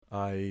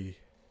I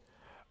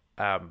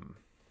am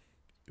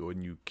your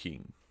new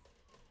king.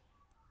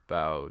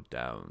 Bow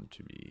down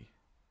to me,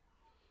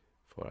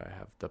 for I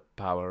have the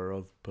power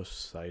of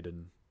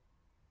Poseidon.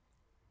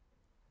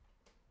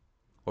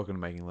 Welcome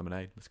to Making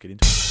Lemonade. Let's get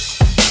into it.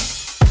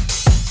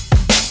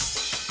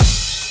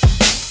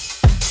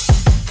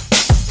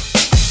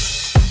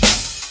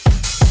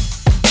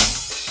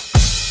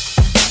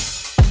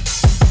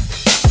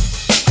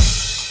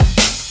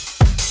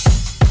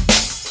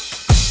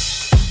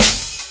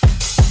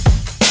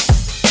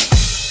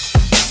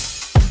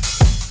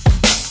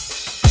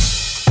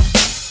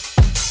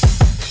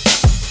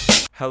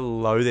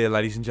 Hello there,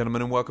 ladies and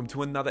gentlemen, and welcome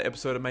to another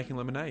episode of Making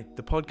Lemonade,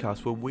 the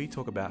podcast where we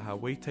talk about how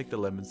we take the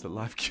lemons that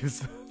life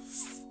gives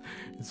us,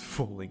 it's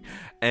falling,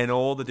 and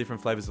all the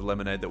different flavors of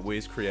lemonade that we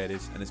as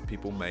creators and as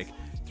people make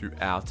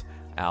throughout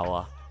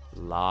our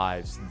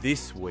lives.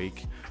 This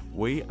week,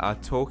 we are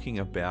talking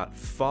about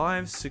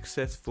 5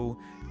 successful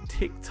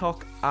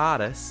TikTok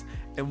artists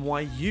and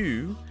why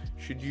you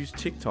should use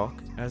TikTok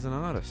as an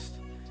artist.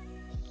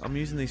 I'm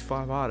using these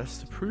 5 artists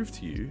to prove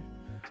to you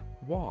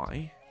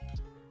why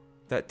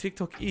that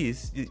TikTok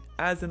is,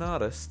 as an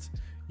artist,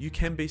 you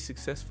can be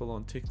successful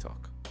on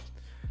TikTok.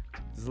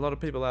 There's a lot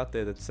of people out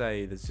there that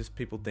say there's just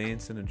people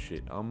dancing and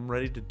shit. I'm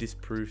ready to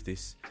disprove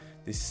this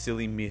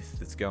silly myth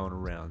that's going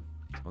around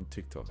on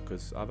TikTok,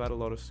 because I've had a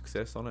lot of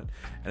success on it,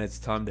 and it's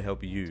time to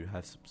help you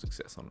have some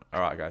success on it.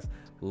 Alright guys,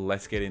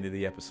 let's get into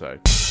the episode.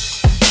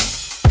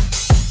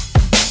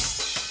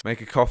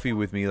 Make a coffee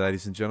with me,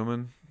 ladies and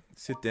gentlemen.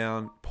 Sit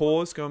down,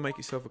 pause, go and make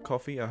yourself a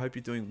coffee. I hope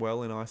you're doing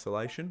well in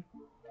isolation.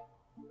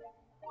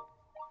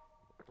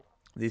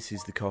 This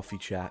is the coffee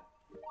chat,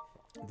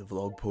 the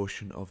vlog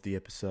portion of the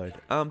episode.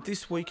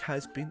 This week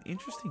has been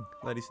interesting,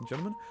 ladies and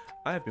gentlemen.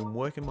 I have been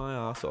working my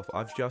ass off.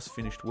 I've just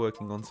finished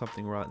working on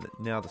something right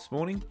now this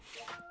morning.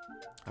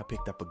 I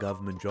picked up a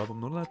government job. I'm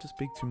not allowed to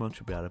speak too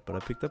much about it, but I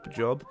picked up a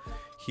job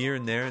here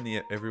and there and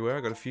everywhere. I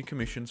got a few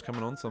commissions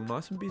coming on, so I'm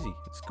nice and busy.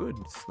 It's good.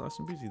 It's nice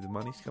and busy. The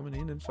money's coming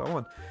in and so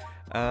on.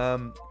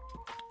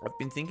 I've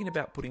been thinking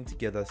about putting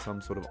together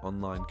some sort of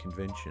online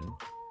convention,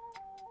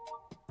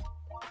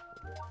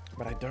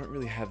 but I don't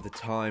really have the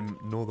time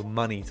nor the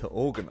money to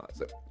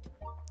organise it.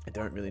 I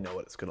don't really know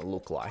what it's going to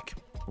look like,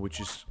 which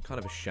is kind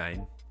of a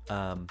shame.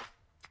 But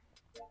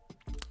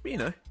you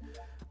know,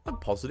 I'm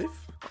positive.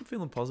 I'm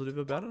feeling positive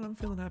about it. I'm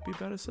feeling happy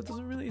about it. So it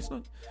doesn't really, it's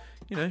not,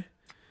 you know,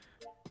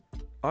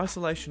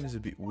 isolation is a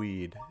bit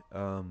weird.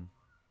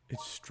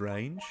 It's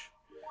strange.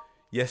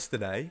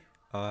 Yesterday,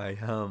 as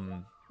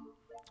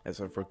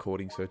of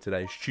recording, so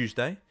today's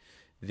Tuesday.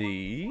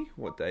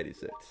 What date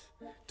is it?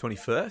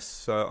 21st.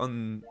 So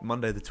on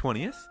Monday the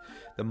 20th,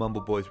 the Mumble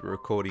Boys were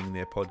recording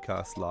their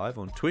podcast live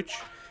on Twitch,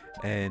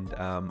 and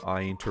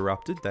I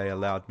interrupted. They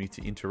allowed me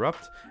to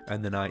interrupt,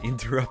 and then I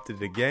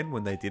interrupted again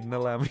when they didn't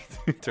allow me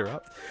to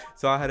interrupt.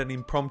 So I had an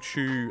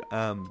impromptu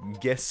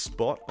guest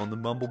spot on the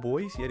Mumble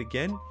Boys yet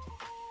again,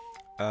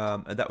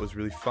 and that was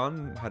really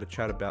fun. Had a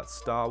chat about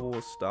Star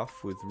Wars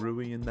stuff with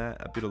Rui and that,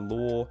 a bit of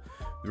lore,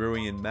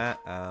 Rui and Matt.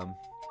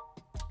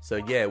 So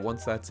yeah,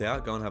 once that's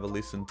out, go and have a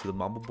listen to the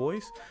Mumble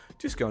Boys.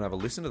 Just go and have a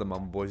listen to the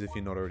Mumble Boys if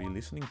you're not already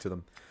listening to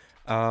them.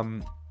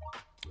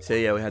 So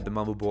yeah, we had the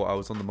Mumble Boy. I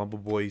was on the Mumble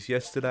Boys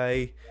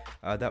yesterday.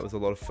 That was a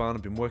lot of fun.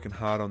 I've been working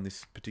hard on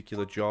this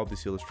particular job,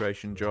 this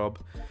illustration job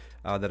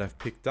that I've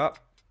picked up,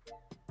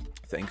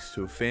 thanks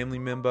to a family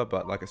member.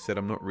 But like I said,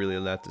 I'm not really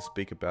allowed to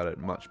speak about it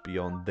much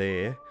beyond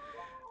there.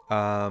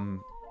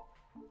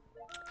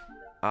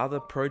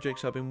 Other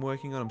projects I've been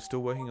working on, I'm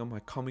still working on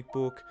my comic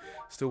book,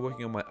 still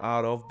working on my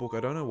art of book. I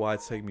don't know why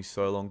it's taking me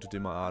so long to do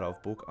my art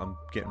of book. I'm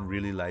getting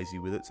really lazy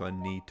with it, so I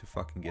need to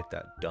fucking get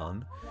that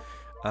done.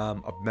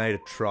 I've made a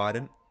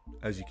trident,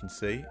 as you can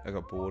see. I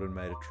got bored and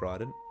made a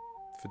trident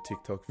for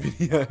TikTok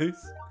videos.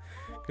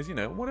 Because, you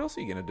know, what else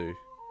are you going to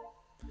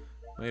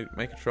do?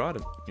 Make a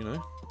trident, you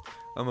know?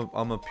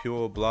 I'm a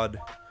pure blood,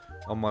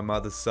 on my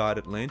mother's side,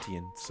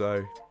 Atlantean,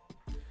 so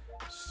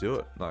just do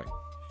it, like,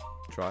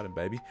 trident,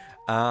 baby.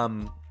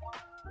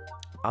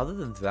 Other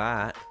than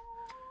that,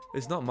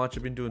 there's not much.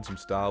 I've been doing some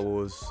Star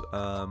Wars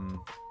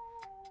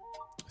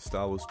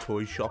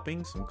toy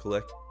shopping, some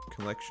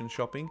collection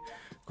shopping.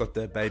 Got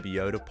the Baby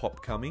Yoda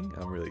pop coming.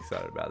 I'm really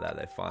excited about that.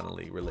 They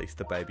finally released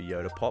the Baby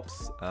Yoda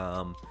pops,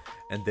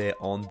 and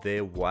they're on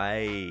their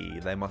way.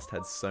 They must have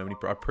had so many.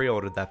 I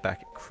pre-ordered that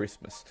back at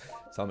Christmas,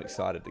 so I'm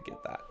excited to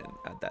get that and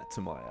add that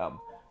to my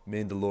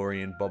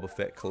Mandalorian Boba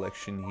Fett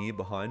collection here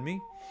behind me.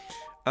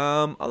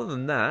 Other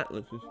than that,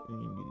 let's just...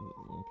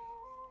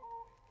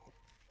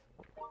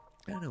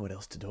 I don't know what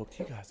else to talk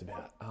to you guys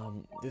about.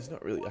 There's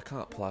not really... I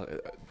can't plug...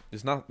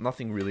 There's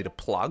nothing really to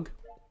plug,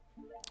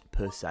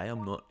 per se.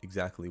 I'm not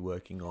exactly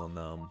working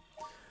on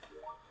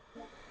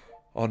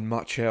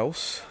much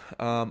else,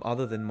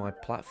 other than my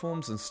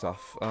platforms and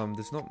stuff.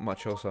 There's not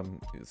much else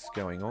that's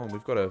going on.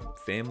 We've got a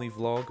family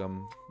vlog.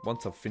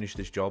 Once I've finished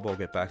this job, I'll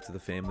get back to the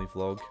family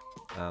vlog.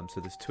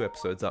 So there's 2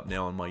 episodes up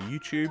now on my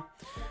YouTube.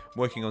 I'm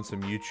working on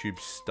some YouTube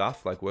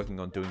stuff, like working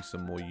on doing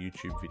some more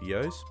YouTube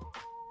videos.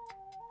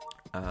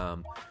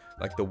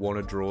 like the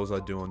wanna draws I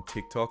do on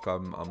TikTok.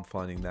 I'm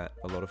finding that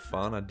a lot of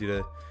fun. I did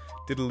a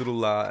little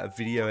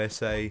video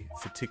essay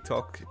for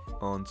TikTok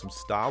on some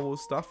Star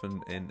Wars stuff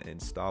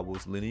and Star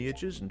Wars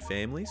lineages and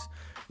families,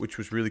 which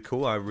was really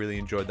cool. I really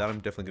enjoyed that. I'm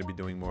definitely going to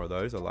be doing more of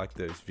those. I like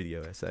those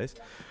video essays.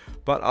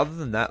 But other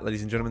than that,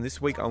 ladies and gentlemen,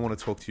 this week I want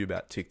to talk to you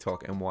about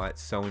TikTok and why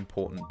it's so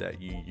important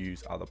that you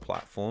use other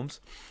platforms.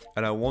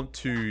 And I want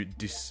to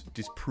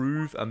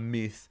disprove a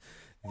myth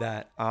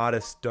that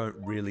artists don't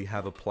really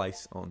have a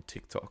place on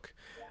TikTok.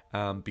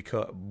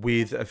 Because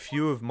with a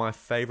few of my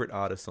favorite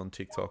artists on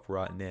TikTok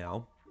right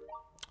now,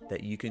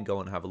 that you can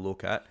go and have a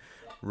look at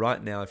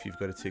right now if you've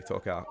got a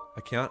TikTok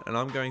account, and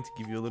I'm going to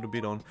give you a little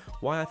bit on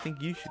why I think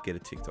you should get a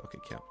TikTok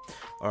account.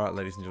 All right,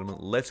 ladies and gentlemen,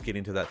 let's get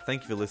into that.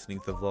 Thank you for listening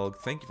to the vlog.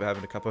 Thank you for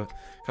having a cup of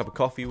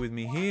coffee with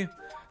me here.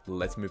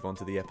 Let's move on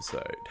to the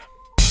episode.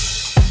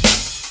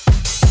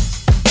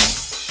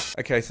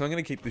 Okay, so I'm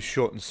going to keep this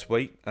short and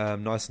sweet,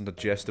 nice and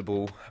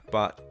digestible,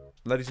 but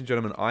ladies and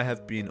gentlemen, I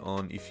have been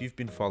on, if you've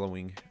been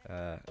following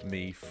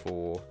me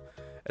for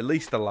at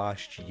least the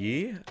last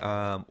year,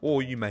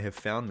 or you may have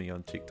found me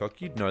on TikTok,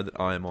 you'd know that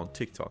I am on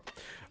TikTok.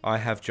 I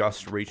have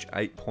just reached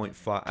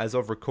 8.5, as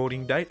of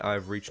recording date, I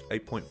have reached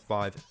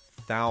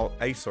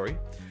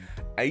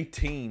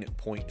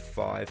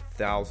 18.5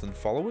 thousand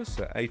followers,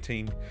 so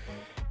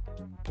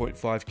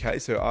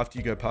 18.5k. So after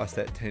you go past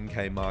that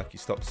 10k mark, you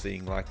stop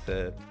seeing like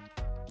the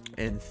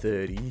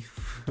N30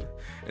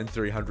 and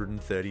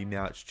 330,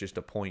 now it's just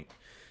a point.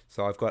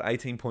 So I've got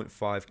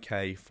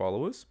 18.5k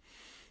followers,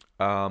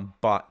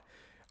 but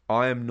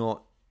I am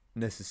not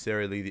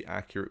necessarily the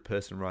accurate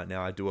person right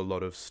now. I do a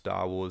lot of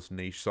Star Wars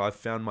niche. So I've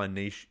found my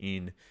niche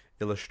in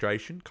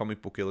illustration,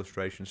 comic book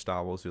illustration,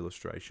 Star Wars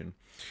illustration,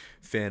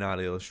 fan art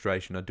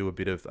illustration. I do a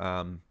bit of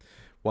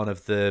one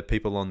of the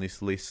people on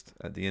this list,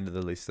 at the end of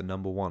the list, the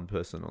number one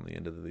person on the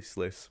end of this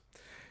list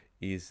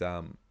is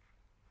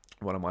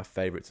one of my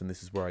favorites, and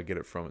this is where I get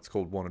it from. It's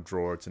called Wanna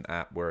Draw. It's an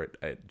app where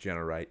it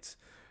generates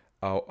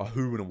a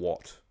who and a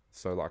what.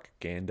 So like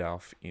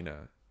Gandalf in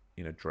a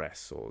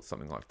dress or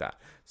something like that.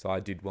 So I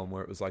did one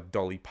where it was like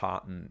Dolly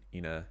Parton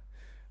in a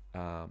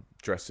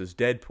dress as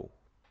Deadpool,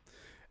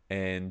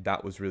 and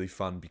that was really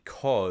fun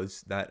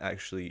because that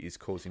actually is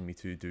causing me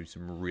to do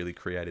some really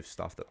creative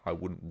stuff that I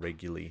wouldn't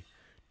regularly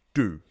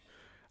do,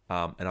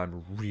 and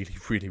I'm really,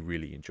 really,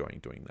 really enjoying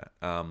doing that.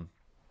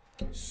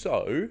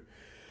 So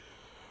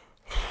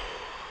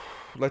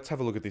let's have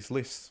a look at this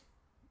list.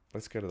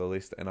 Let's go to the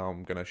list, and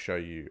I'm going to show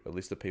you a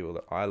list of people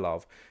that I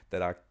love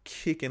that are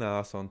kicking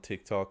ass on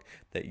TikTok,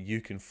 that you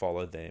can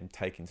follow them,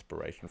 take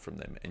inspiration from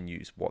them, and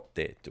use what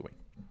they're doing.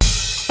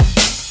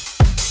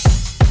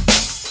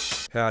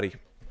 Howdy.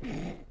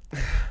 I'm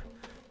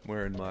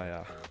wearing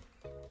my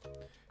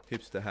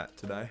hipster hat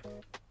today.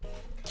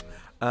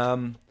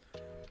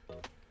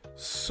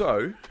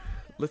 So,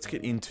 let's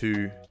get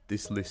into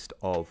this list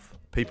of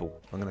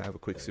people. I'm going to have a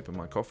quick sip of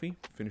my coffee,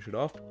 finish it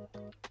off.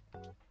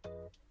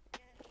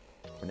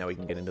 And now we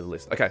can get into the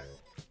list. Okay,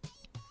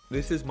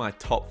 this is my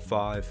top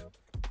 5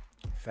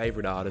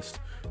 favorite artists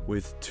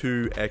with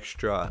 2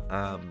 extra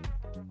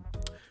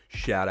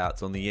shout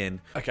outs on the end.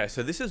 Okay,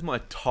 so this is my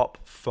top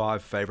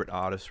 5 favorite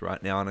artists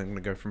right now, and I'm going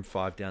to go from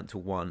 5 down to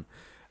 1.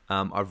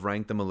 I've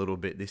ranked them a little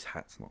bit. This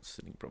hat's not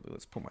sitting properly.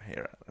 Let's pull my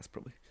hair out. That's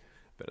probably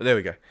better. There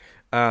we go.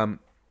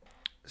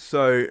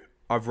 So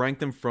I've ranked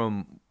them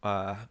from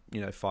 5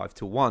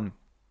 to 1,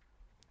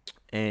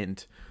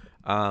 and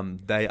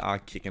they are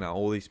kicking ass.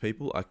 All these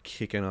people are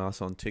kicking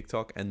ass on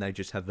TikTok, and they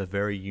just have a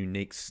very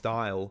unique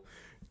style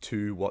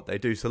to what they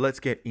do. So let's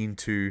get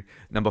into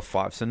number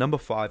 5. So number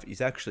 5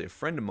 is actually a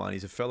friend of mine.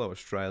 He's a fellow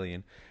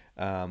Australian.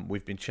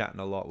 We've been chatting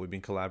a lot. We've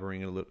been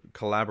collaborating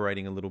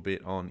a little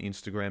bit on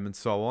Instagram and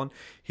so on.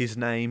 His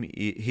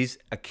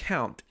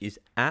account is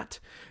at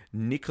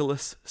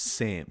Nicholas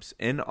Samps,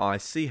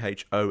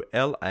 NicholasSamps.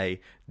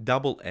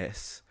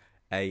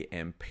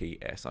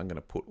 I'm going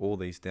to put all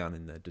these down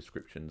in the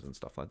descriptions and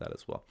stuff like that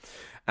as well.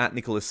 At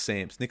Nicholas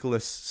Samps. Nick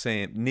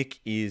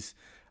is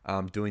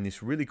doing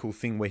this really cool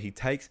thing where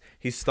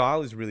his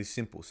style is really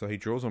simple. So he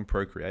draws on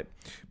Procreate,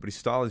 but his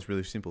style is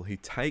really simple. He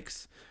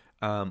takes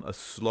a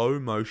slow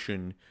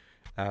motion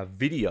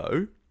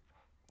video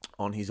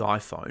on his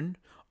iPhone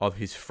of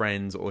his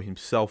friends or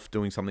himself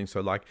doing something.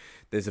 So like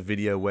there's a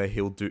video where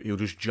he'll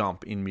just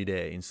jump in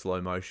midair in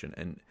slow motion,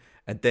 and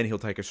then he'll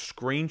take a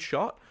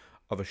screenshot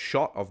of a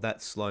shot of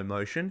that slow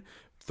motion,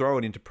 throw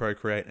it into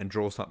Procreate, and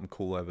draw something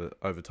cool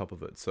over top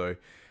of it. So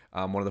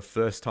one of the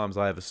first times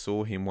I ever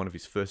saw him, one of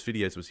his first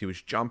videos was he was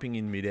jumping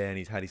in midair and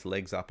he's had his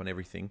legs up and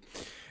everything,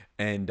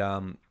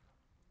 and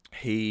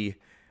he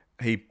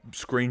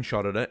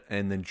screenshotted it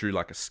and then drew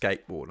like a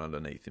skateboard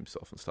underneath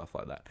himself and stuff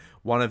like that.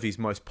 One of his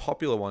most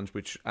popular ones,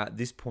 which at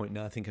this point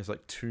now I think has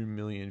like 2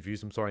 million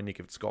views. I'm sorry, Nick,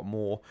 if it's got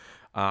more.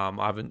 I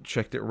haven't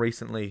checked it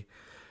recently.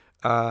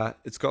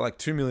 It's got like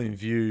 2 million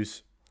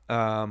views.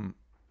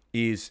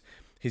 Is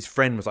his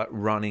friend was like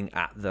running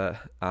at the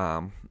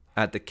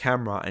at the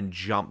camera and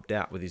jumped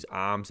out with his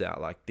arms out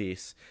like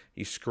this.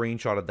 He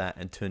screenshotted that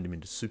and turned him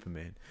into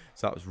Superman.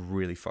 So that was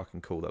really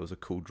fucking cool. That was a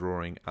cool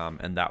drawing,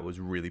 and that was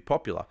really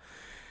popular.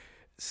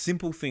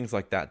 Simple things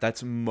like that.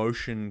 That's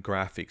motion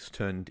graphics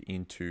turned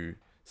into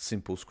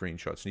simple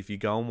screenshots. And if you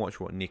go and watch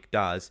what Nick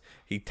does,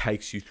 he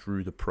takes you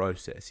through the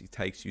process. He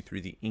takes you through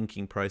the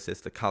inking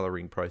process, the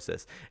coloring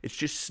process. It's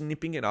just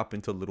snipping it up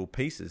into little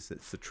pieces.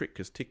 That's the trick,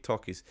 because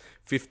TikTok is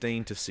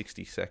 15 to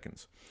 60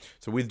 seconds.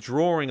 So with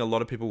drawing, a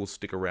lot of people will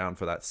stick around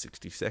for that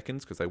 60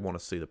 seconds because they want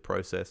to see the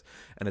process.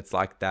 And it's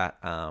like that,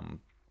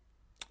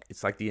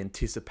 it's like the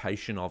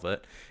anticipation of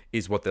it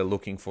is what they're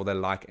looking for. They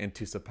like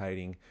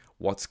anticipating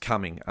what's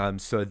coming.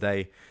 So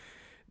they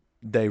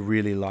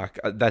really like,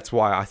 that's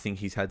why I think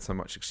he's had so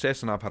much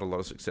success, and I've had a lot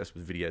of success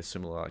with videos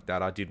similar like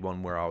that. I did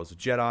one where I was a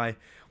Jedi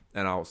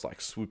and I was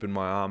like swooping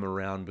my arm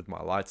around with my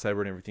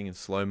lightsaber and everything in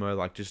slow-mo,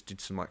 like just did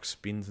some like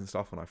spins and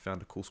stuff, and I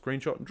found a cool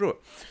screenshot and drew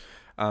it.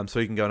 So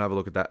you can go and have a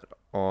look at that.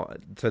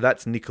 So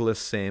that's Nicholas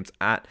Sams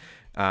at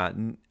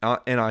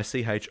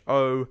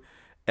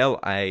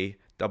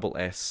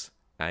NicholasSamps.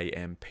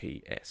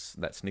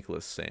 That's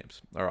Nicholas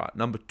Sams. All right,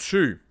 number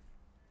 2.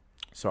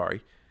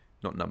 Sorry,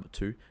 not number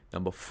 2.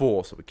 Number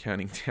 4. So we're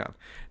counting down.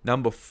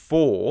 Number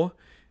 4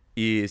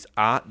 is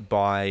Art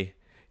by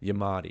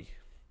Yamadi.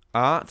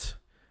 Artb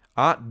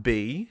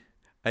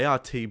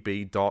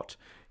dot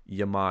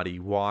Yamadi,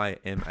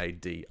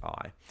 Yamadi.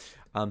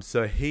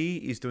 So he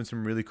is doing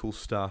some really cool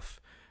stuff.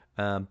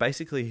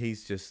 Basically,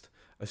 he's just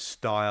a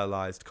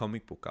stylized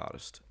comic book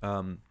artist,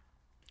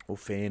 or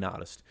fan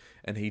artist,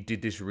 and he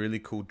did this really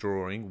cool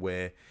drawing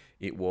where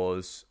it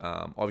was,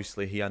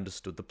 obviously he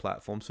understood the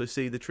platform. So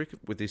see, the trick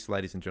with this,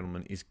 ladies and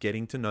gentlemen, is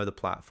getting to know the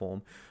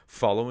platform,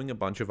 following a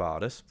bunch of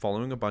artists,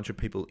 following a bunch of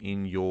people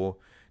in your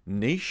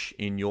niche,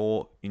 in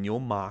your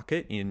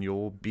market, in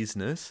your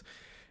business,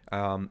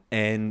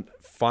 and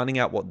finding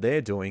out what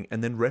they're doing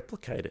and then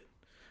replicate it.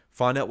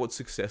 Find out what's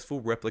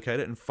successful,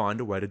 replicate it, and find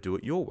a way to do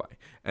it your way.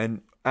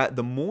 And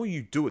the more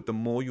you do it, the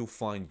more you'll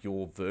find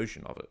your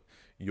version of it,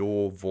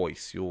 your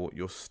voice, your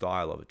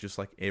style of it, just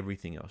like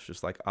everything else,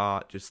 just like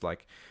art, just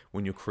like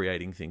when you're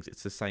creating things,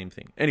 it's the same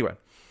thing. Anyway,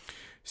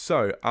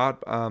 so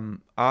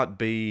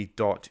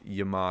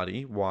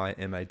artb.yamadi,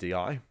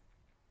 Yamadi,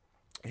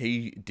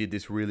 he did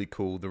this really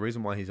cool, the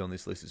reason why he's on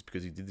this list is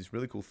because he did this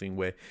really cool thing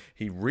where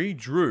he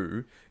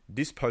redrew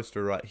this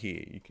poster right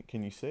here.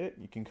 Can you see it?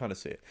 You can kind of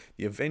see it.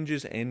 The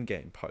Avengers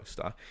Endgame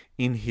poster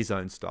in his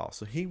own style.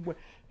 So he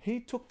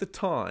took the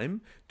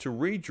time to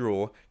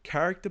redraw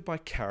character by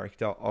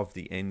character of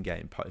the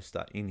Endgame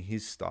poster in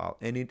his style,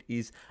 and it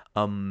is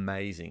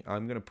amazing.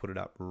 I'm going to put it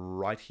up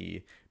right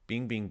here.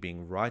 Bing, bing,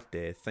 bing, right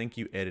there. Thank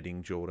you,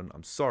 editing, Jordan.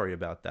 I'm sorry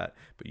about that,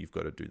 but you've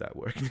got to do that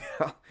work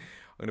now.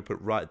 I'm going to put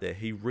it right there.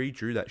 He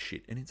redrew that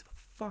shit, and it's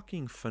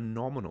fucking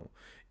phenomenal.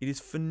 It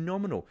is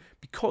phenomenal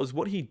because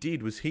what he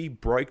did was he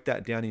broke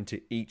that down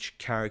into each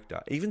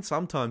character. Even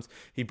sometimes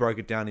he broke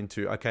it down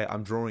into, okay,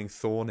 I'm drawing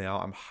Thor now.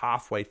 I'm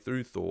halfway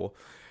through Thor.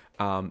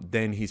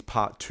 Then he's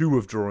part 2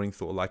 of drawing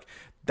Thor. Like,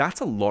 that's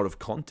a lot of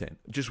content.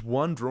 Just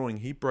one drawing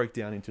he broke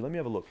down into, let me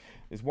have a look.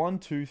 There's 1,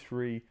 2,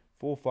 3,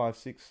 4, 5,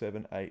 6,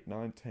 7, 8,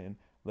 9, 10,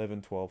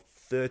 11, 12,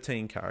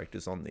 13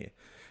 characters on there.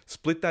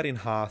 Split that in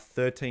half,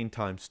 13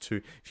 times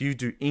 2. If you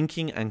do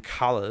inking and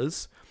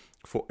colors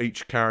for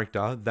each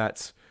character,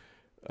 that's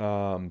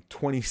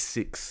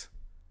 26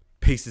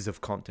 pieces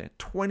of content.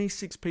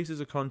 26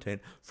 pieces of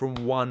content from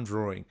one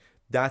drawing.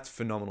 That's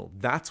phenomenal.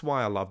 That's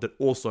why I loved it.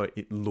 Also,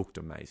 it looked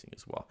amazing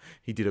as well.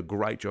 He did a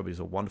great job. He's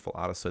a wonderful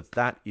artist. So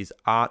that is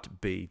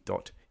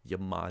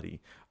artb.yamadi.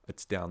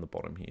 It's down the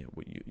bottom here.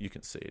 You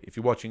can see it. If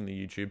you're watching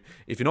the YouTube,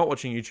 if you're not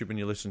watching YouTube and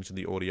you're listening to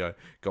the audio,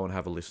 go and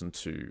have a listen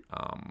to,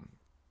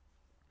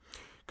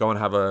 go and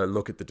have a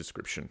look at the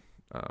description.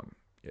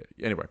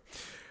 Anyway,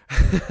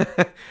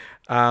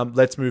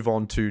 let's move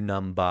on to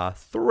number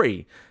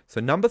 3. So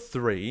number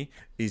 3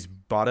 is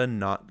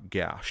Butternut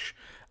Gouache.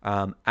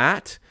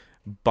 At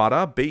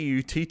Butter,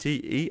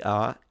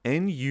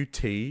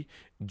 BUTTERNUTGOUACHE.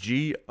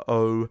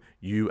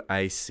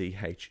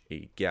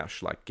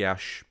 Gouache, like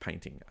gouache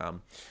painting.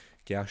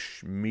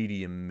 Gouache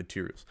medium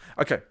materials.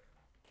 Okay.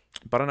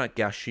 Butternut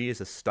Gouache, she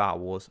is a Star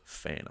Wars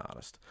fan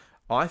artist.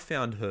 I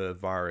found her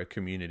via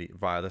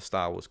the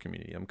Star Wars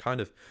community. I'm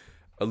kind of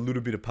a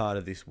little bit a part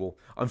of this. Well,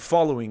 I'm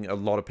following a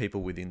lot of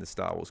people within the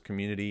Star Wars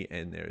community,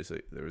 and there is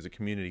a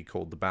community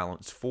called the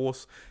Balanced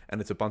Force, and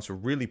it's a bunch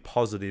of really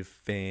positive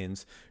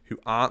fans who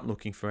aren't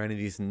looking for any of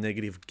this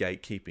negative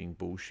gatekeeping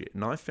bullshit.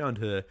 And I found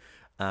her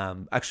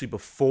actually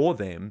before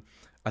them.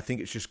 I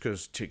think it's just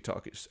because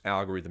TikTok's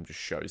algorithm just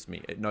shows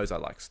me. It knows I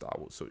like Star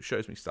Wars, so it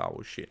shows me Star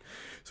Wars shit.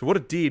 So what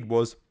it did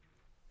was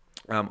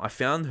I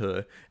found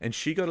her, and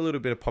she got a little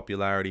bit of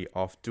popularity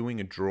off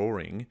doing a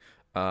drawing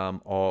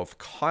of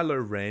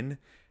Kylo Ren,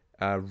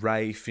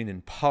 Rey, Finn,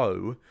 and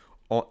Poe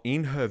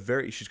in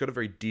her she's got a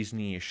very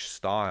Disney-ish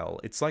style.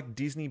 It's like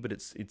Disney, but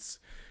it's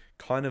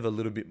kind of a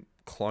little bit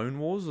Clone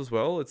Wars as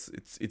well. It's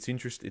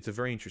interesting. It's a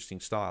very interesting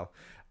style.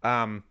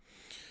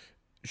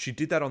 She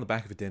did that on the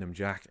back of a denim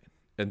jacket,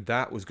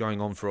 that was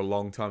going on for a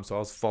long time. So I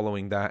was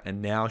following that,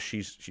 and now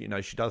she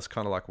does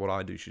kind of like what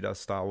I do. She does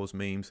Star Wars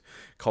memes,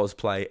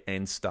 cosplay,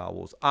 and Star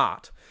Wars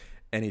art,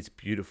 and it's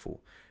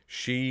beautiful.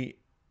 She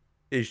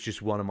is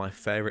just one of my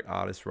favorite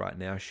artists right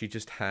now. She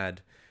just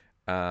had,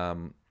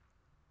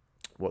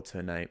 what's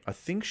her name? I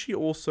think she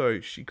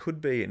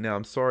could be, now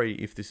I'm sorry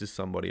if this is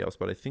somebody else,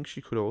 but I think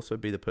she could also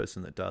be the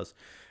person that does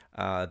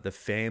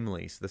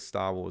the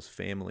Star Wars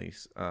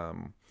families,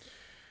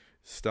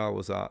 Star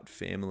Wars art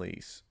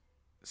families.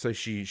 So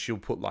she'll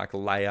put like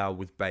Leia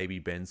with baby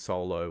Ben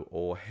Solo,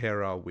 or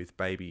Hera with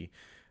baby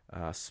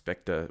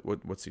Spectre.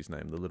 What's his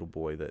name? The little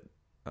boy that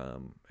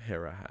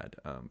Hera had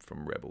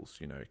from Rebels,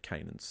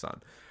 Kanan's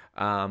son.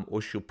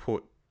 Or she'll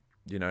put,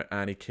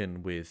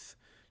 Anakin with...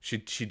 She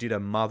did a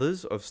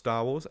Mothers of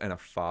Star Wars and a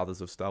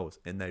Fathers of Star Wars,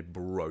 and they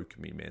broke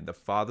me, man. The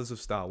Fathers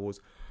of Star Wars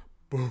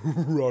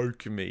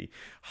broke me.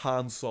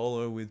 Han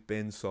Solo with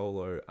Ben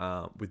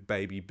Solo, with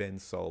baby Ben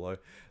Solo.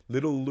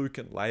 Little Luke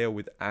and Leia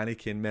with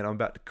Anakin. Man, I'm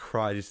about to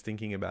cry just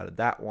thinking about it.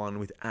 That one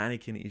with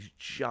Anakin is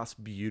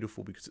just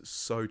beautiful because it's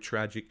so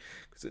tragic,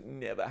 because it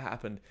never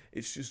happened.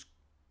 It's just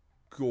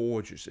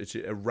gorgeous. It's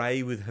a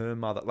Rey with her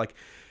mother. Like,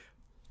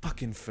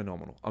 fucking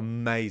phenomenal.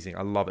 Amazing.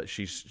 I love it.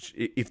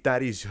 If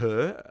that is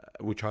her,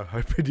 which I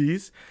hope it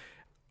is,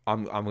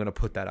 I'm going to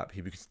put that up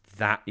here, because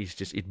that is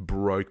just, it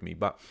broke me.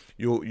 But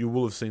you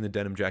will have seen the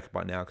denim jacket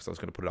by now, because I was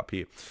going to put it up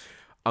here.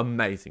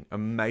 Amazing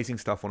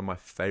stuff. One of my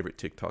favorite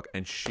TikTok,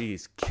 and she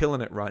is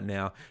killing it right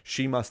now.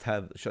 She must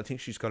have, I think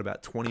she's got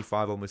about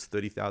 25, almost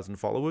 30,000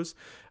 followers.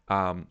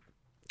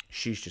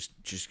 She's just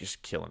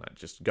killing it.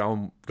 Just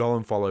go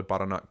and follow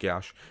Butternut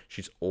Gauch.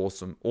 She's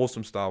awesome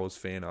Star Wars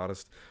fan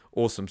artist,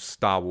 awesome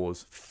Star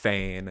Wars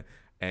fan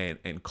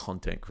and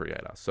content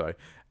creator. So,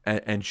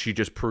 and she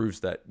just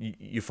proves that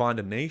you find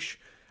a niche,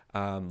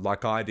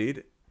 like I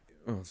did.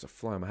 Oh, there's a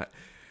fly on my hat.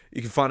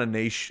 You can find a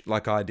niche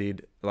like I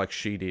did, like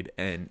she did,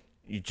 and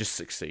you just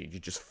succeed. You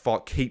just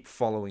keep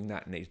following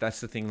that niche. That's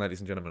the thing, ladies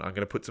and gentlemen. I'm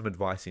going to put some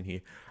advice in here.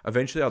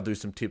 Eventually, I'll do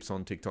some tips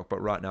on TikTok,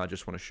 but right now, I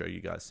just want to show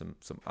you guys some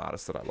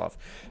artists that I love.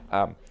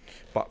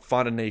 But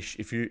find a niche.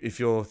 If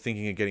you're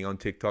thinking of getting on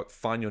TikTok,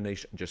 find your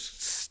niche and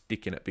just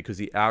stick in it, because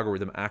the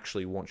algorithm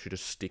actually wants you to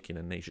stick in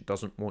a niche. It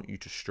doesn't want you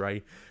to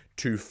stray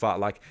too far.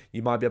 Like,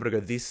 you might be able to go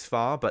this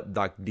far, but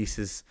like, this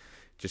is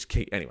just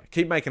keep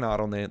making art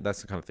on there. That's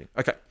the kind of thing.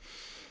 Okay.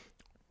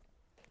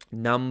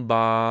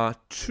 Number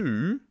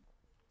 2.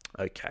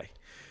 Okay.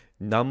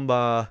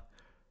 Number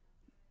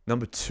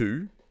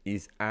 2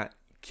 is at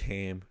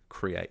Cam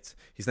Creates.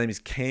 His name is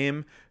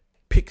Cam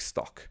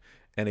Pickstock,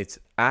 and it's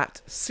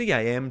at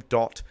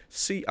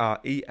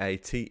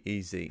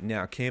cam.createz.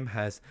 Now, Cam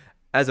has,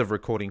 as of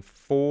recording,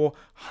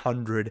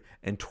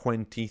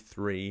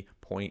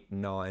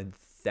 423.9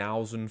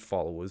 thousand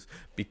followers,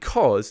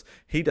 because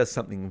he does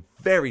something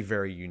very,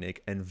 very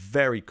unique and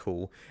very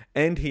cool,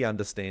 and he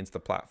understands the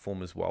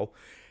platform as well.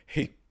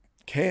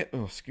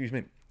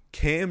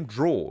 Cam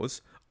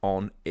draws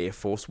on Air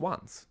Force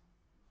Ones.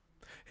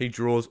 He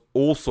draws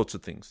all sorts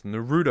of things.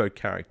 Naruto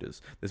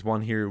characters. There's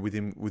one here with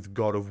him with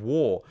God of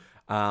War.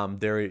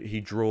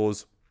 He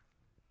draws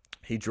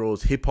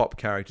hip hop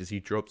characters. He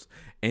drops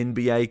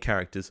NBA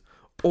characters,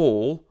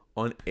 all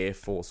on Air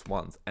Force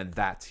Ones, and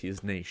that's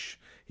his niche.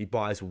 He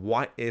buys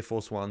white Air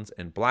Force Ones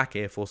and black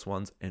Air Force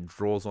Ones and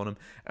draws on them,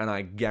 and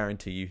I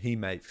guarantee you he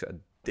makes a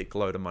dick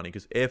load of money,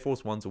 because Air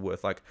Force Ones are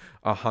worth like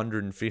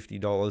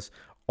 $150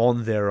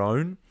 on their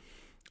own,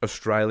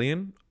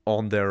 Australian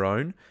on their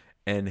own,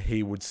 and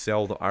he would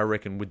sell them, I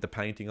reckon, with the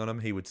painting on them,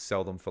 he would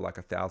sell them for like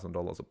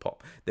 $1,000 a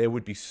pop. There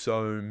would be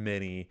so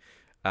many,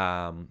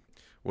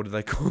 what do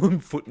they call them,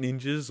 foot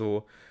ninjas,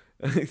 or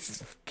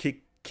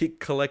kick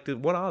collectors.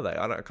 What are they?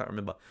 I can't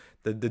remember.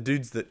 The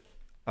dudes that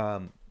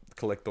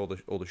collect all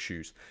the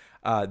shoes.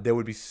 There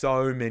would be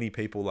so many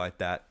people like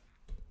that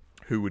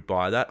who would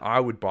buy that. I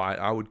would buy it.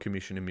 I would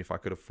commission him if I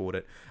could afford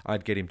it.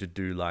 I'd get him to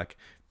do like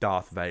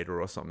Darth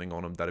Vader or something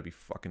on him. That'd be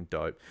fucking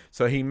dope.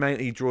 So he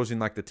draws in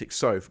like the tick.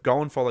 So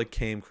go and follow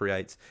Cam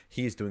Creates.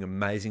 He is doing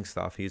amazing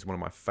stuff. He's one of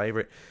my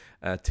favorite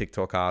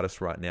TikTok artists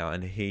right now,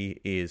 and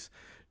he is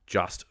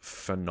just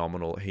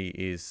phenomenal.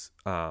 He's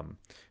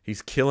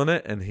killing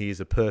it, and he is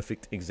a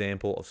perfect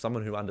example of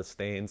someone who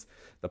understands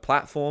the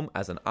platform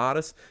as an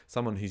artist,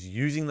 someone who's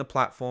using the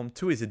platform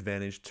to his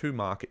advantage to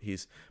market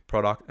his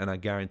product, and I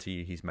guarantee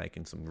you he's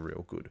making some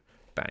real good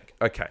bank.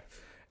 Okay,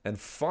 and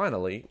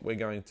finally, we're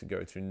going to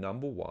go to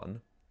number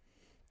 1,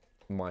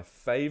 my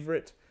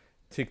favorite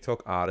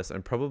TikTok artist,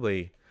 and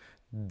probably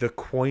the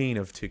queen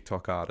of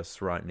TikTok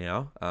artists right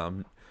now.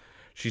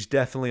 She's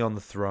definitely on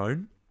the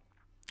throne.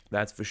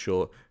 That's for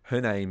sure.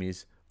 Her name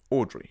is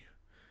Audrey.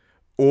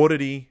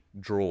 Audrey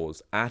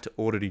Draws, at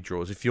Audrey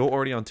Draws. If you're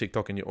already on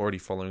TikTok and you're already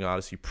following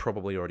artists, you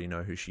probably already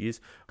know who she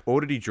is.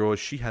 Audrey Draws,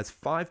 she has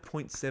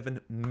 5.7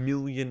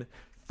 million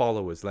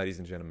followers, ladies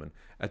and gentlemen.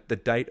 At the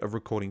date of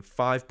recording,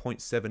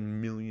 5.7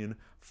 million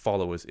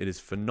followers. It is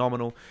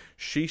phenomenal.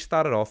 She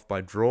started off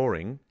by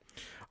drawing.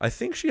 I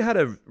think she had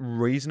a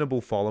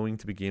reasonable following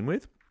to begin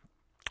with,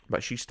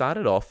 but she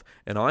started off,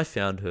 and I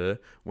found her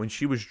when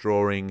she was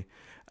drawing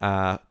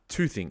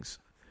Two things.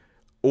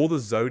 All the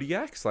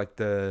zodiacs, like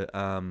the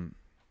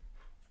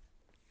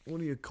what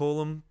do you call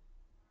them?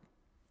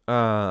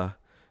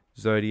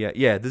 Zodiac.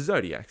 Yeah, the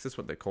zodiacs. That's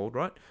what they're called,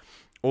 right?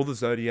 All the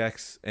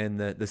zodiacs and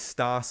the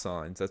star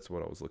signs. That's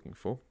what I was looking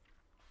for.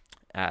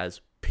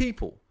 As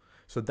people.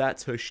 So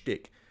that's her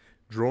shtick.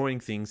 Drawing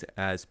things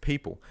as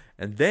people.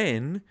 And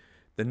then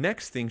the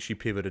next thing she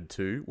pivoted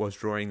to was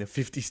drawing the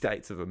 50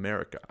 states of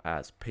America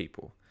as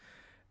people.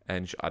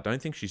 And I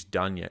don't think she's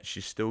done yet.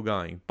 She's still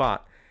going.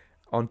 But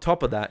on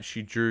top of that,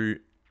 she drew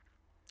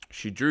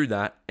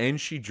that, and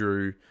she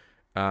drew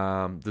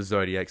the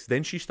zodiacs.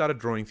 Then she started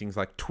drawing things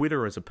like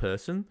Twitter as a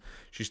person.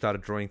 She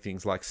started drawing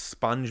things like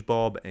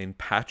SpongeBob and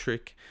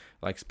Patrick,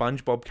 like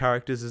SpongeBob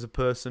characters as a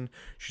person.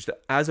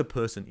 As a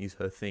person is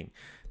her thing.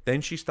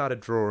 Then she started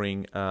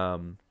drawing,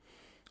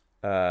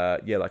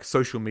 like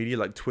social media,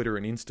 like Twitter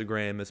and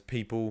Instagram as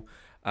people.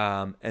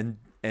 And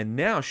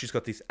now she's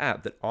got this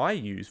app that I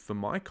use for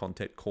my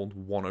content called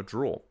Wanna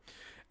Draw.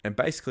 And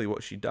basically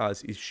what she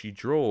does is she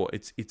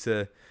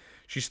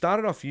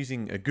started off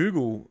using a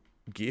Google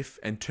GIF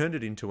and turned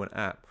it into an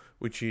app,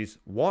 which is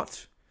who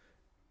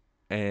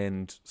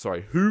and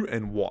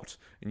what.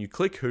 And you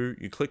click who,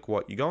 you click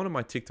what. You go onto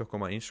my TikTok or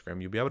my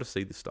Instagram, you'll be able to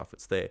see this stuff.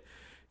 It's there.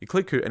 You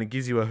click who, and it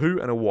gives you a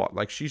who and a what.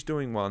 Like she's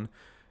done one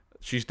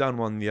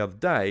the other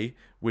day,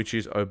 which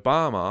is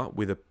Obama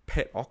with a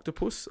pet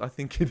octopus, I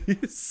think it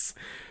is.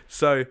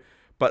 So,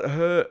 but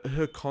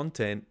her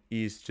content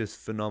is just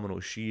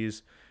phenomenal.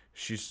 She's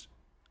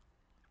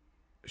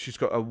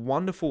got a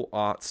wonderful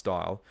art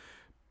style,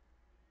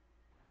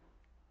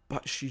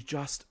 but she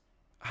just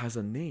has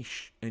a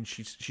niche, and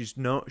she's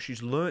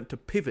learned to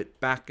pivot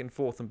back and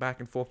forth,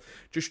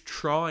 just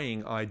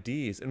trying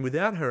ideas. And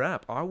without her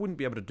app, I wouldn't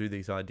be able to do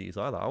these ideas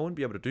either. I wouldn't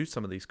be able to do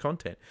some of these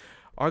content.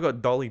 I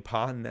got Dolly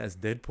Parton as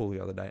Deadpool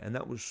the other day, and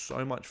that was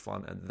so much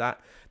fun. And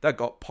that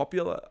got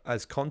popular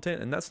as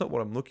content, and that's not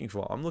what I'm looking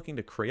for. I'm looking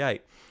to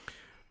create.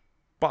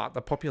 But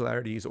the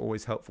popularity is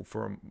always helpful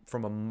from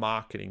a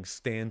marketing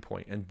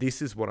standpoint. And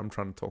this is what I'm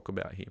trying to talk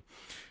about here.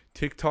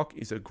 TikTok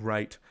is a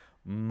great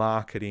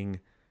marketing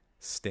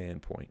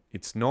standpoint.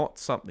 It's not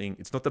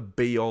the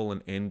be all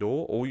and end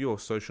all. All your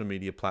social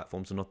media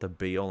platforms are not the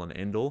be all and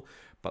end all.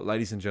 But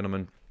ladies and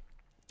gentlemen,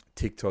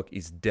 TikTok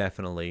is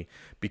definitely,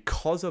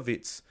 because of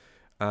its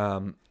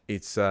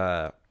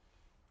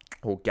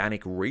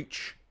organic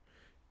reach,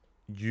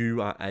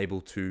 you are able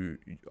to,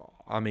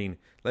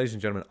 ladies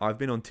and gentlemen, I've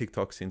been on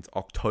TikTok since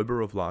September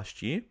of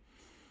last year.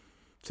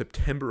 So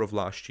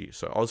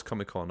Oz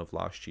Comic Con of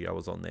last year, I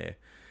was on there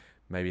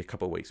maybe a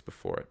couple of weeks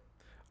before it.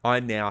 I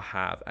now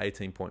have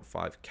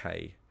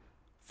 18.5k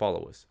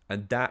followers.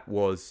 And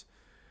that's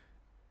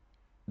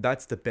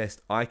the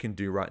best I can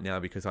do right now,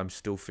 because I'm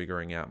still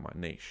figuring out my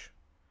niche.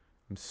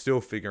 I'm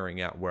still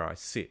figuring out where I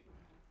sit.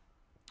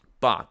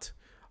 But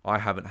I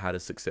haven't had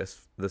the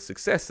success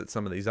that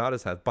some of these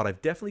artists have, but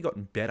I've definitely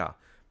gotten better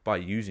by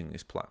using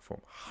this platform,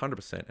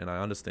 100%, and I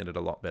understand it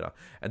a lot better.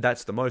 And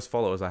that's the most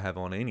followers I have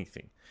on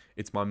anything.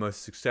 It's my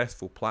most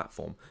successful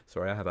platform.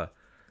 Sorry, I have a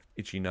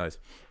itchy nose.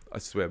 I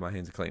swear my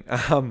hands are clean.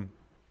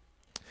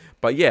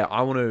 But yeah,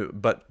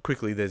 but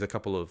quickly, there's a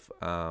couple of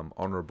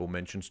honorable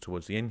mentions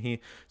towards the end here.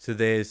 So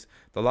there's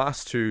the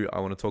last two I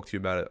want to talk to you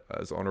about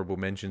as honorable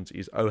mentions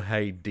is Oh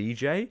Hey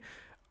DJ,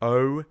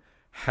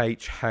 OHHEY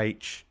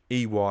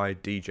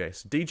DJ.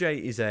 So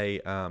DJ is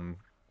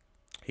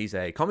he's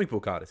a comic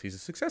book artist. He's a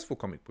successful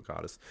comic book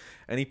artist,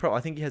 and I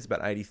think he has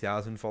about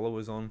 80,000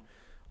 followers on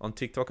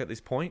TikTok at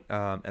this point.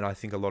 And I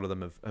think a lot of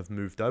them have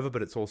moved over,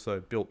 but it's also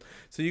built.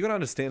 So you got to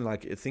understand,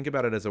 like, think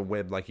about it as a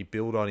web. Like, you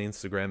build on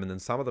Instagram, and then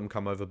some of them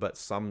come over, but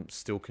some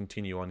still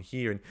continue on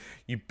here. And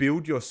you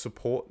build your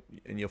support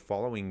and your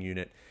following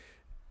unit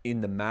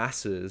in the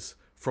masses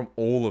from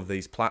all of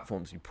these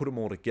platforms. You put them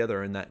all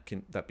together, and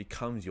that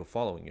becomes your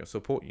following, your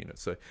support unit.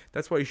 So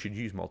that's why you should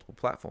use multiple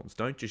platforms.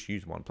 Don't just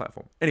use one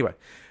platform. Anyway,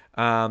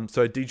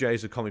 so DJ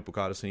is a comic book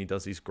artist, and he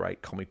does these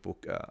great comic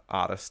book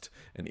artist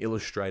and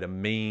illustrator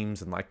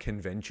memes and like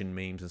convention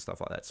memes and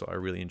stuff like that. So I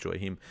really enjoy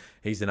him.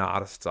 He's an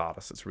artist's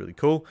artist. It's really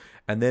cool.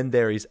 And then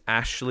there is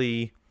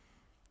Ashley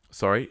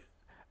Reinhardt.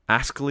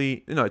 I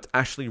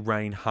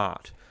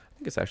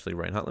think it's Ashley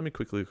Reinhardt. Let me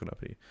quickly look it up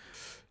here.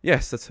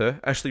 Yes, that's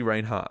her, Ashley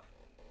Reinhardt.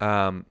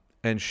 And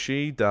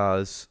she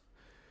does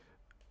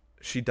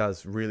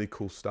really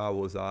cool Star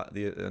Wars art.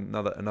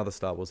 Another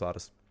Star Wars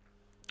artist.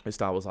 A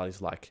Star Wars artist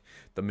like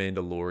the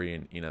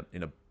Mandalorian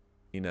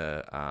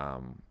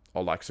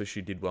so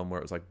she did one where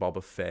it was like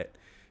Boba Fett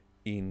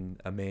in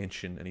a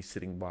mansion, and he's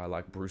sitting by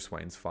like Bruce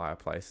Wayne's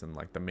fireplace, and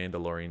like the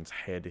Mandalorian's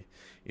head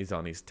is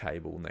on his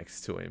table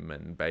next to him,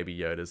 and Baby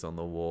Yoda's on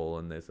the wall,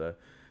 and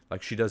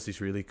she does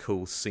these really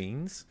cool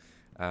scenes,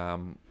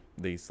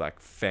 these like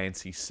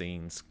fancy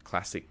scenes,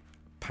 classic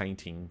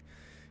painting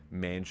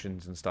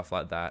mansions and stuff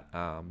like that.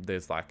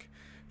 There's like,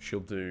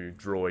 she'll do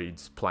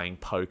droids playing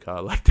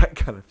poker, like that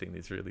kind of thing.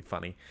 It's really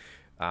funny.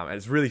 And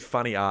it's really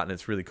funny art, and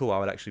it's really cool. I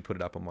would actually put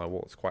it up on my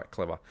wall. It's quite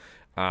clever.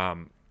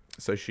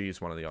 So she is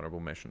one of the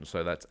honorable mentions.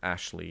 So that's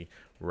Ashley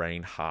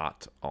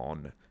Reinhardt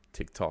on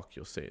TikTok.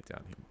 You'll see it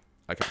down here.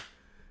 Okay.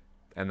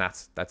 And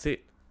that's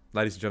it.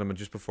 Ladies and gentlemen,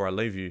 just before I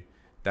leave you,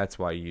 that's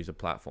why you use a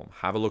platform.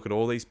 Have a look at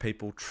all these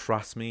people.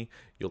 Trust me,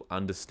 you'll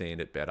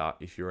understand it better.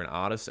 If you're an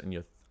artist and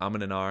you're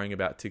umming and ahhing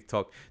about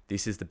TikTok,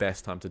 this is the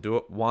best time to do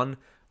it. One,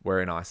 we're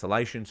in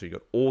isolation, so you've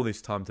got all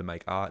this time to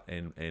make art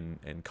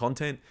and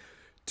content.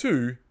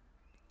 Two,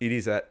 it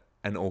is at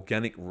an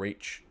organic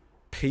reach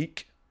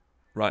peak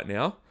right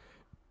now.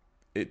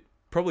 It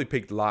probably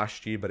peaked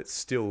last year, but it's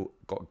still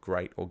got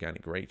great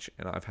organic reach,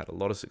 and I've had a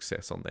lot of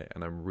success on there,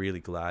 and I'm really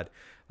glad.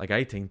 Like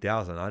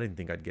 18,000, I didn't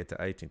think I'd get to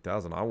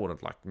 18,000. I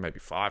wanted like maybe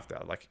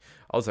 5,000. Like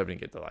I was hoping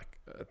to get to like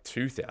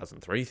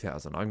 2,000,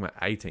 3,000. I'm at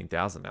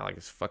 18,000 now. Like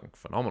it's fucking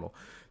phenomenal.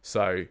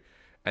 So,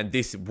 and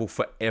this will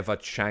forever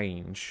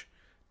change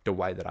the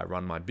way that I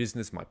run my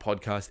business, my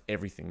podcast,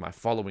 everything. My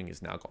following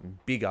has now gotten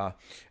bigger,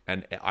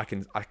 and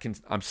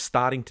I'm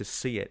starting to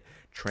see it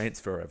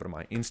transfer over to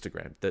my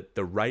Instagram.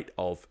 The rate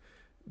of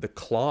the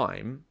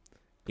climb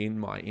in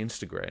my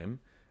Instagram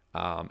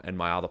and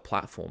my other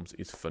platforms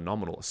is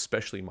phenomenal,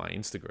 especially my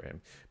Instagram,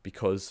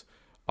 because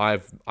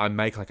I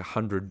make like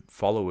 100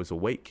 followers a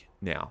week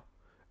now,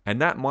 and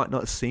that might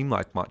not seem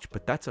like much,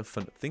 but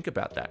think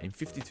about that. In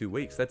 52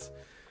 weeks, that's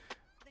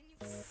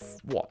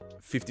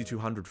what,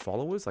 5,200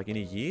 followers, like in a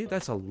year.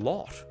 That's a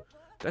lot.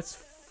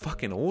 That's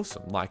fucking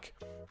awesome. Like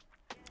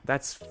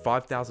that's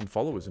 5,000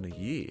 followers in a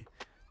year.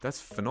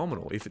 That's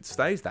phenomenal if it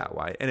stays that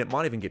way, and it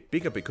might even get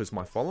bigger because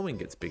my following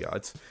gets bigger.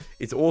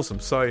 It's awesome.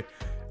 So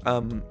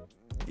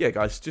yeah,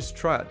 guys, just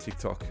try out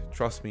TikTok.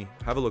 Trust me.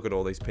 Have a look at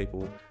all these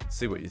people.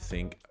 See what you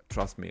think.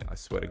 Trust me, I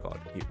swear to God,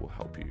 it will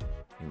help you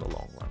in the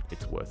long run.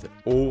 It's worth it.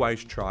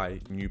 Always try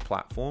new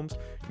platforms,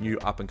 new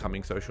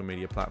up-and-coming social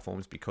media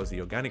platforms, because the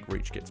organic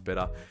reach gets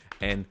better.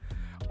 And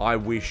I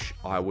wish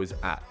I was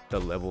at the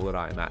level that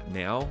I am at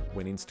now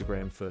when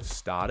Instagram first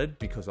started,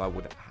 because I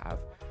would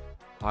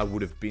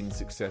have been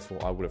successful.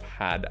 I would have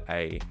had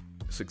a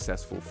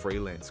successful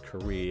freelance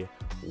career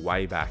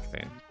way back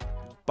then.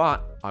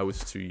 But I was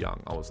too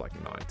young. I was like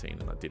 19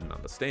 and I didn't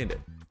understand it.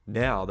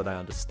 Now that I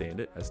understand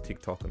it, as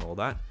TikTok and all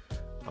that,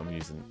 I'm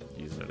using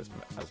it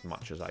as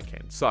much as I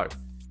can. So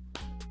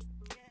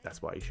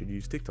that's why you should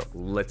use TikTok.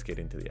 Let's get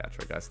into the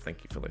outro, guys.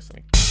 Thank you for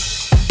listening.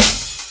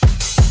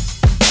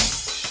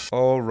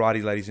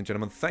 Alrighty, ladies and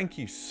gentlemen, thank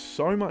you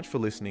so much for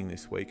listening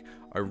this week.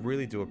 I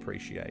really do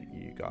appreciate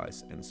you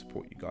guys and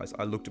support you guys.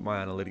 I looked at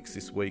my analytics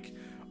this week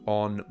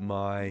on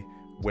my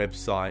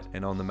website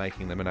and on the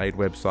Making Lemonade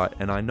website,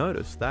 and I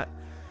noticed that,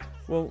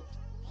 well,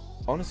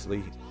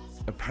 honestly,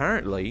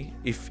 apparently,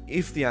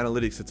 if the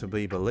analytics are to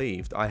be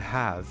believed, I've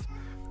had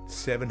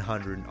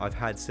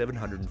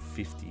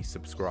 750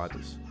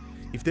 subscribers.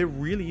 If there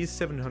really is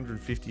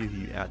 750 of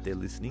you out there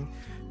listening,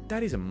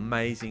 that is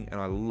amazing, and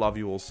I love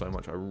you all so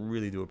much. I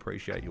really do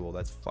appreciate you all.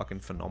 That's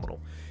fucking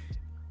phenomenal.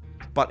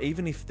 But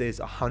even if there's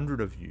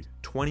 100 of you,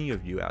 20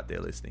 of you out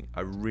there listening,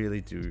 I really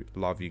do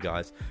love you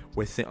guys.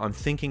 I'm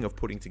thinking of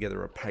putting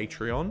together a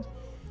Patreon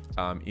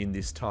in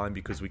this time,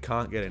 because we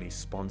can't get any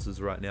sponsors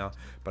right now,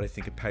 but I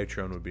think a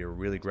Patreon would be a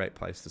really great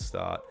place to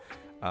start,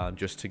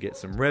 just to get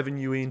some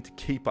revenue in, to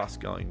keep us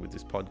going with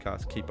this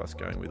podcast, keep us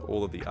going with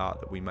all of the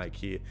art that we make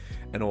here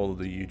and all of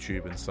the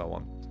YouTube and so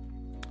on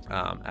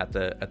at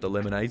the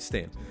lemonade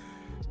stand.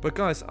 But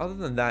guys, other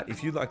than that,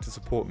 if you'd like to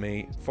support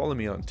me, follow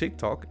me on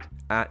TikTok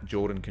at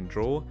Jordan Can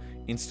Draw,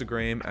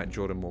 Instagram at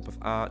Jordan Morpeth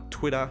Art,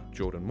 Twitter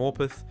Jordan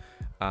Morpeth.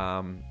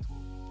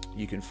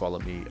 You can follow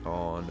me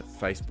on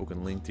Facebook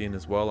and LinkedIn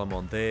as well. I'm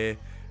on there.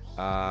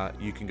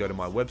 You can go to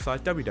my website,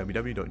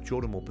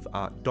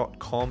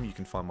 www.jordanmorpethart.com. You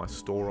can find my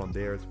store on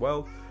there as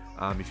well.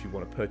 If you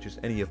want to purchase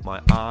any of my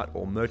art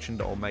or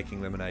merchandise, or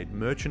Making Lemonade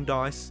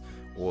merchandise,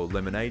 or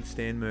lemonade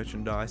stand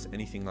merchandise,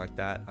 anything like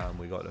that,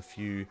 we got a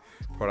few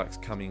products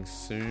coming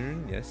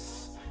soon.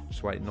 Yes,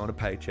 just waiting on a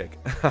paycheck.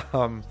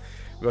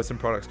 We've got some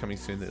products coming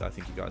soon that I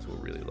think you guys will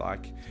really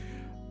like.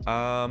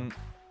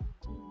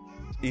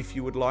 If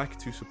you would like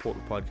to support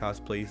the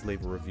podcast, please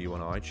leave a review on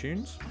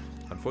iTunes.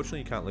 Unfortunately,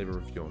 you can't leave a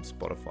review on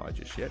Spotify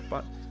just yet,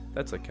 but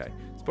that's okay.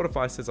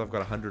 Spotify says I've got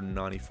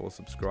 194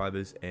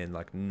 subscribers and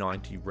like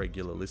 90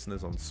 regular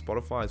listeners on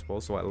Spotify as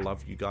well, so I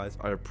love you guys.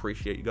 I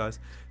appreciate you guys.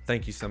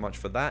 Thank you so much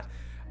for that.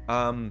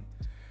 And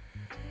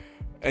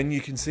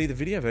you can see the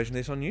video version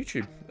of this on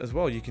YouTube as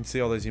well. You can see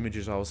all those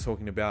images I was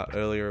talking about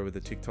earlier with the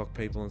TikTok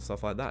people and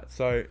stuff like that.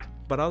 So,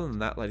 but other than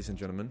that, ladies and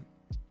gentlemen,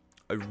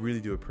 I really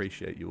do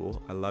appreciate you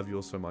all. I love you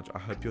all so much. I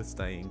hope you're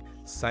staying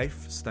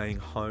safe, staying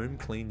home,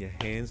 clean your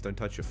hands. Don't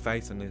touch your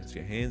face unless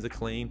your hands are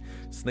clean.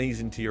 Sneeze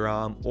into your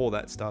arm, all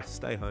that stuff.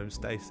 Stay home,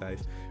 stay safe.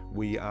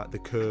 The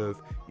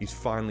curve is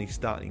finally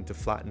starting to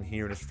flatten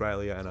here in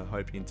Australia, and I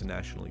hope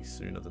internationally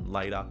sooner than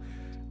later.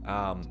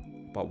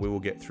 But we will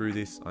get through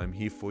this. I'm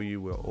here for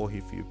you. We're all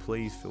here for you.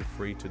 Please feel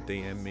free to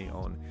DM me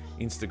on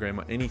Instagram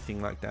or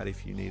anything like that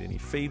if you need any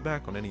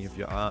feedback on any of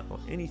your art or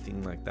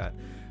anything like that.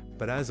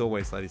 But as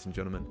always, ladies and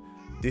gentlemen,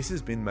 this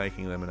has been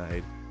Making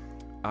Lemonade.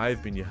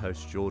 I've been your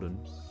host, Jordan.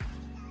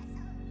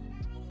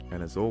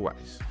 And as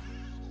always,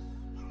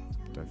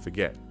 don't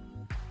forget,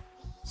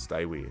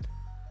 stay weird.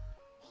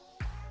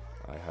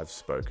 I have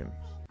spoken.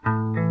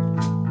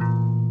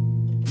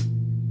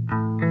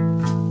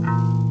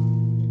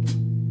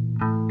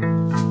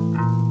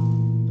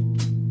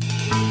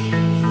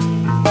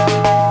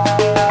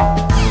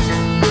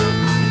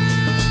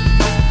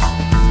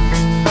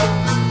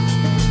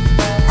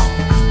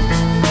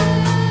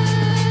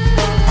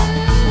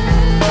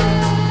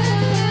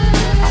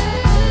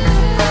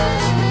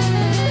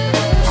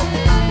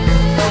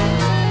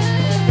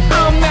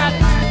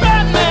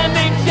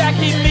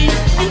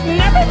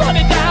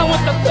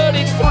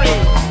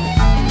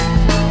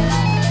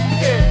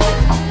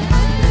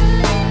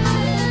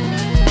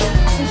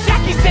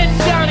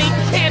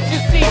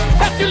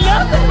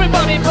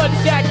 nobody but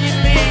Jackie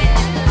Lee.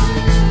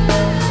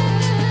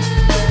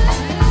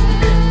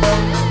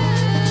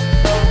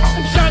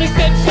 And Johnny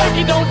said,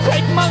 Jackie, don't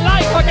take my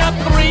life. I got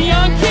 3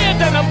 young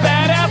kids and a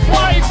badass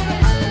wife.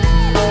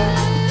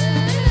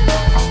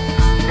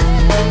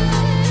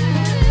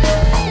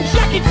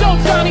 Jackie told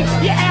Johnny,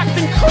 you're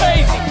acting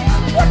crazy.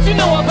 What you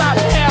know about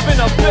having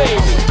a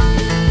baby?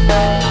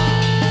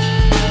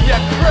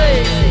 You're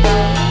crazy.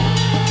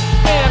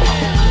 And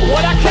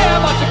what I care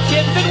about your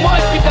kids and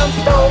wife, you done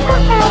stole my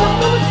girl,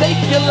 I'm gonna take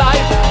your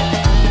life.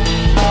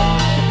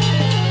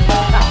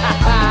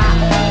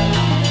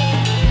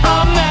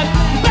 I'm that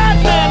bad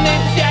man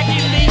named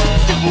Jackie Lee,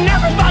 shooting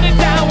everybody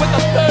down with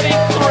a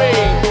 33.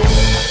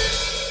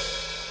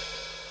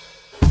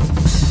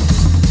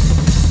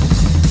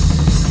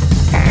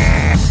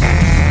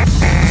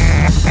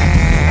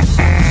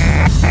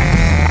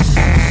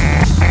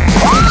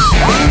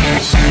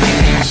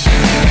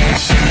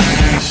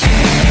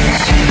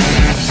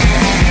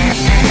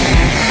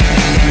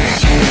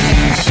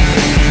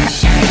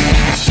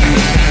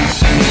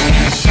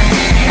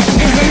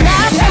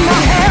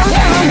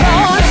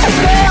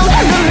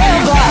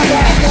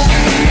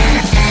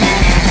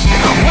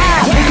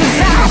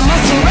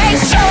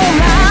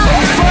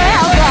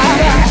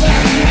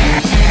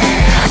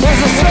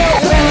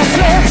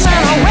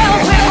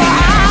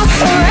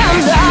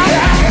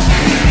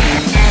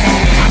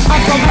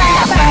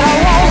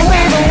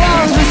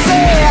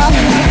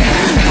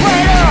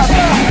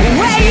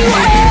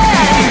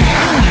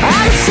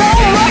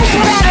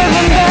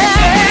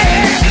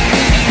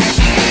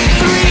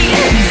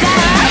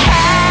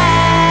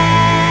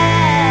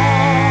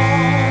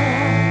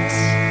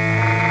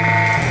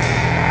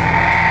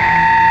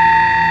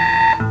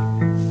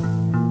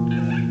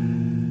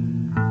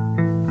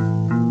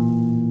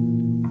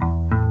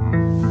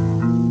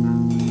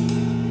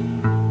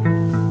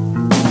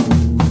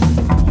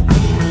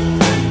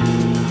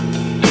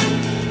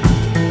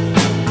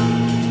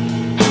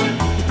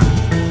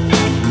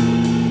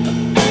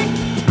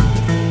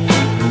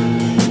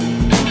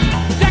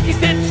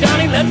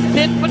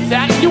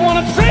 You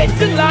wanna trade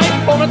your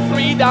life for a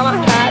 $3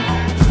 hat?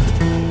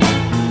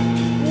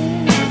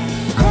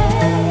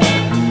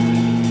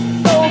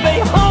 So they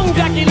hung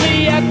Jackie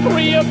Lee at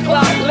 3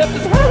 o'clock, left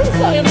his hands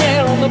lying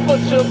there on the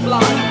butcher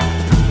block.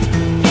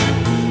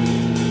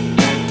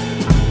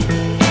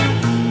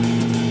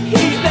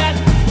 He's that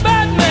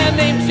bad man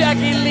named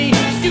Jackie Lee,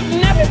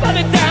 shooting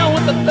everybody down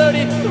with a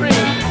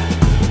 33.